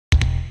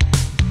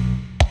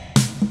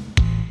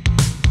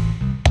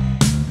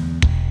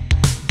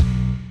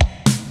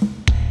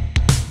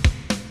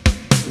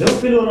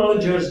fellow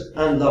knowledgers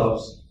and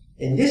lovers.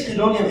 In this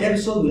Hedonium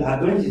episode, we are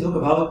going to talk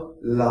about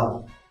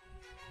love.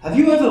 Have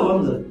you ever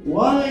wondered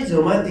why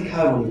the romantic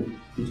harmony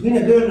between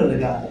a girl and a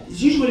guy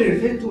is usually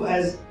referred to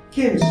as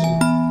chemistry?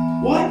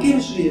 Why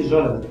chemistry is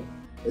relevant?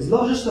 Is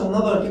love just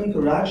another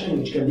chemical reaction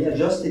which can be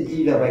adjusted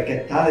either by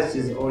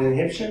catalysis or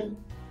inhibition?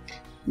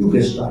 You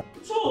guessed right.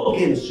 It's all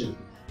chemistry.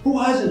 Who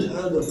hasn't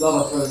heard of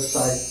love at first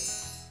sight?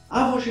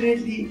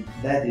 Unfortunately,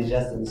 that is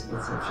just a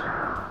misconception.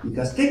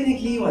 Because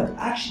technically what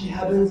actually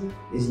happens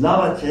is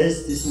love at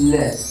first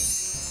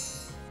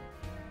sight.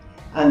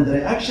 And the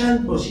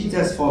reaction proceeds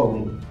as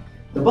following.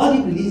 The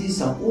body releases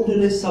some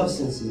odorless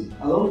substances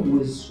along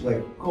with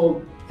what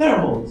called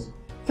pheromones.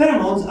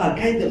 Pheromones are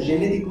kind of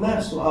genetic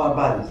maps to our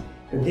bodies,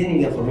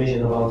 containing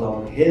information about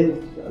our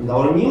health and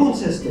our immune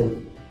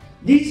system.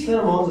 These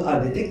pheromones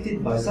are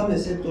detected by some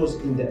receptors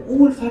in the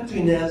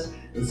olfactory nerves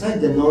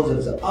inside the nose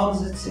of the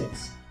opposite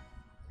sex.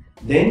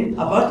 Then,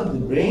 a part of the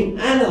brain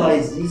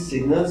analyzes these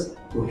signals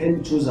to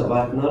help choose a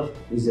partner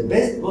with the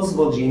best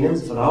possible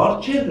genomes for our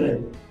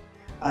children.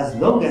 As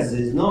long as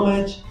there is no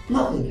match,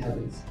 nothing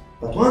happens.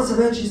 But once a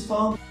match is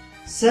found,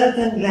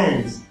 certain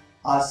glands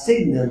are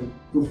signaled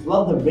to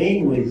flood the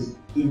brain with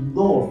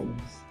endorphins,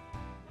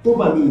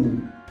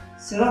 dopamine,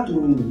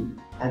 serotonin,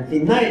 and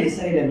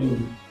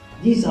phenylethylamine.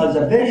 These are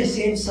the very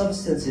same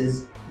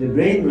substances the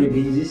brain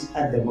releases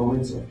at the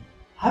moments of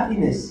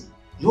happiness,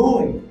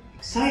 joy,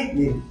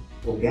 excitement,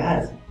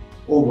 orgasm,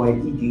 or while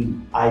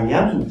eating a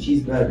yummy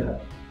cheeseburger.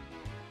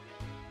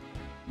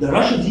 The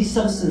rush of these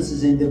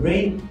substances in the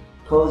brain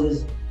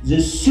causes the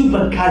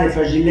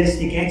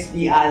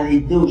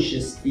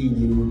supercalifragilisticexpialidocious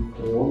feeling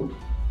called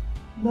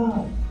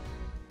love.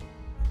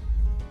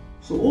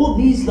 So all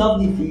these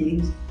lovely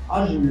feelings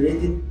are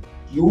generated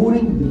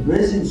during the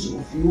presence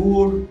of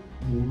your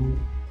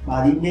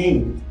body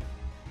mate.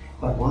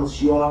 But once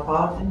you are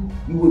parted,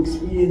 you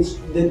experience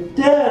the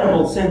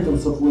terrible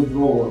symptoms of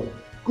withdrawal,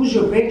 because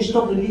your brain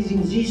stops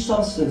releasing these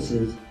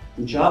substances,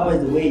 which are, by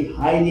the way,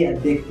 highly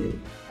addictive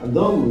and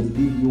always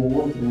leave you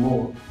wanting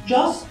more,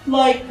 just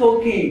like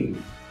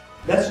cocaine.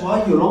 That's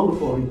why you long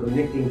for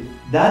reconnecting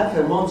that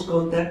pheromones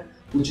contact,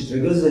 which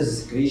triggers the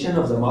secretion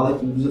of the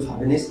molecules of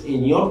happiness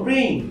in your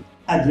brain.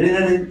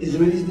 Adrenaline is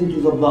released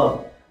into the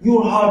blood,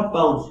 your heart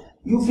pounds,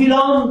 you feel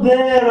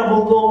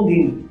unbearable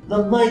longing,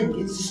 the night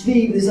gets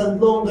sleepless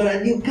and longer,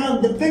 and you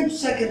count the 20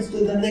 seconds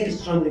to the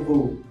next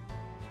rendezvous.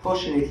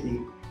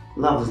 Fortunately,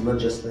 love is not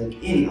just like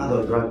any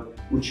other drug,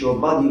 which your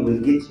body will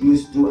get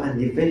used to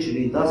and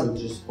eventually doesn't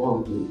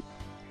respond to.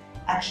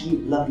 Actually,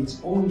 love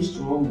gets only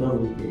stronger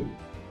with age.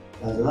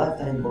 As a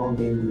lifetime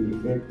bonding we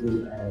refer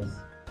to as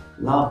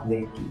love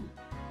making.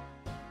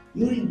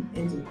 During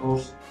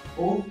intercourse,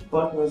 both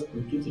partners'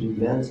 pituitary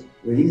glands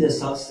release a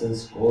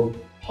substance called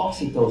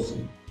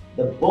oxytocin,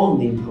 the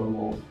bonding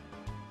hormone.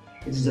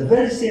 It is the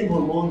very same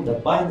hormone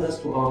that binds us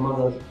to our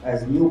mother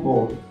as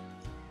newborn.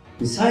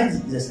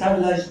 Besides the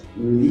stabilized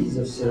release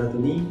of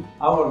serotonin,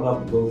 our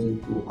love goes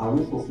into a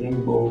mutual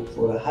framework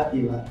for a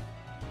happy life.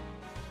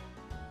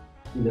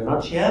 In a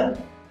nutshell,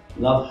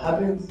 love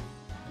happens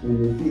when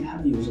we feel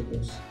happy with a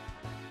person.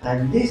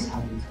 And this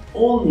happens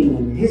only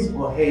when his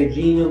or her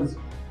genomes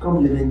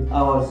complement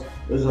ours,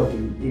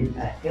 resulting in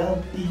a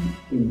healthy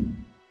being.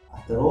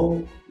 After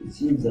all, it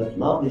seems that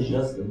love is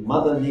just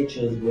Mother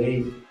Nature's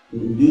way to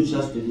induce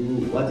us to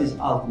do what is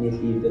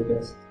ultimately the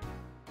best.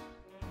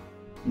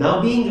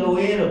 Now, being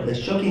aware of the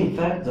shocking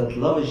fact that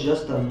love is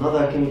just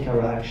another chemical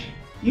reaction,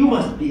 you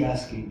must be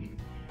asking,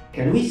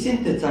 can we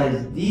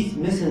synthesize these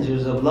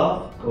messengers of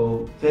love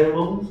called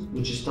pheromones,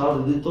 which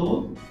started it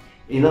all?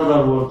 In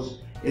other words,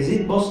 is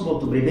it possible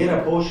to prepare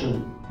a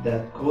potion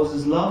that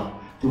causes love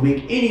to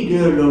make any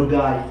girl or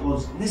guy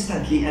fall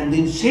instantly and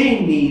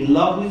insanely in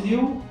love with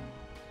you?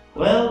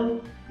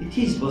 Well, it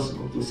is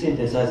possible to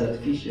synthesize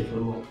artificial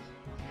pheromones,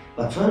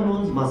 but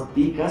pheromones must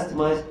be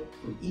customized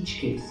for each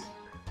case.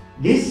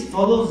 This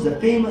follows the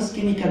famous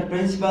chemical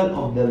principle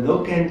of the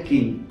lock and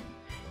key.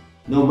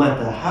 No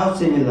matter how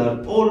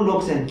similar all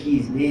locks and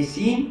keys may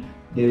seem,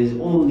 there is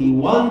only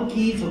one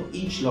key for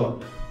each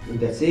lock. In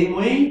the same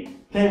way,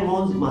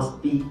 pheromones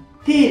must be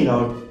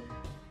tailored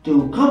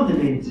to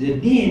complement the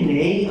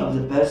DNA of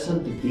the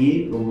person to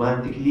be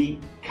romantically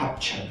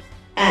captured.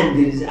 And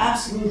there is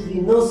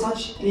absolutely no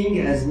such thing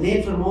as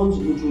male pheromones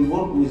which will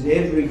work with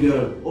every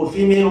girl, or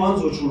female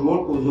ones which will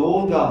work with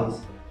all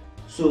guys.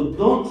 So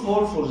don't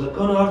fall for the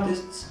con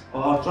artists who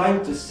are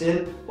trying to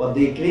sell what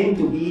they claim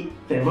to be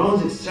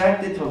pheromones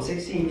extracted from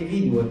sexy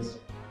individuals.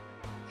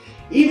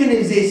 Even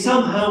if they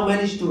somehow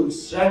manage to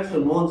extract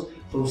pheromones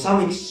from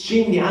some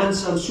extremely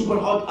handsome, super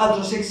hot,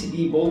 ultra sexy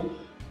people,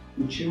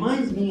 which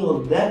reminds me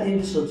of that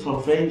episode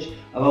from French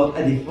about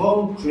a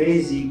deformed,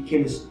 crazy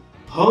chemist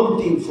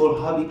hunting for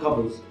happy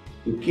couples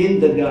to kill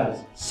the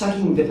guys,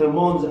 sucking the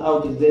pheromones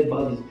out of their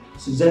bodies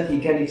so that he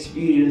can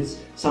experience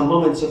some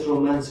moments of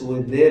romance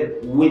with their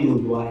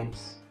widowed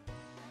wives.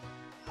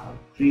 How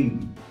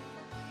creepy.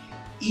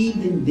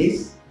 Even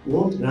this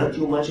won't grant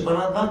you much of an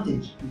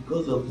advantage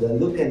because of the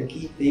look and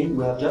key thing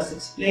we have just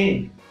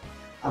explained.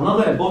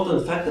 Another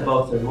important fact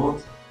about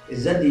pheromones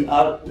is that they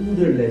are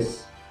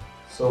odorless.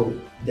 So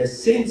the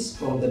scents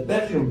from the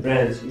perfume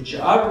brands, which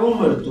are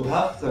rumored to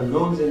have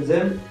pheromones in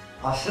them,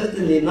 are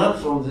certainly not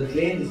from the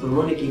claimed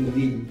pheromonic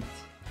ingredient.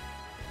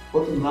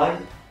 Bottom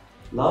line,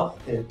 love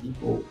can be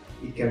bought.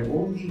 It can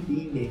only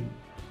be made.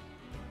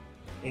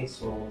 Thanks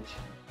for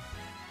watching.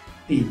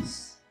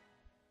 Peace.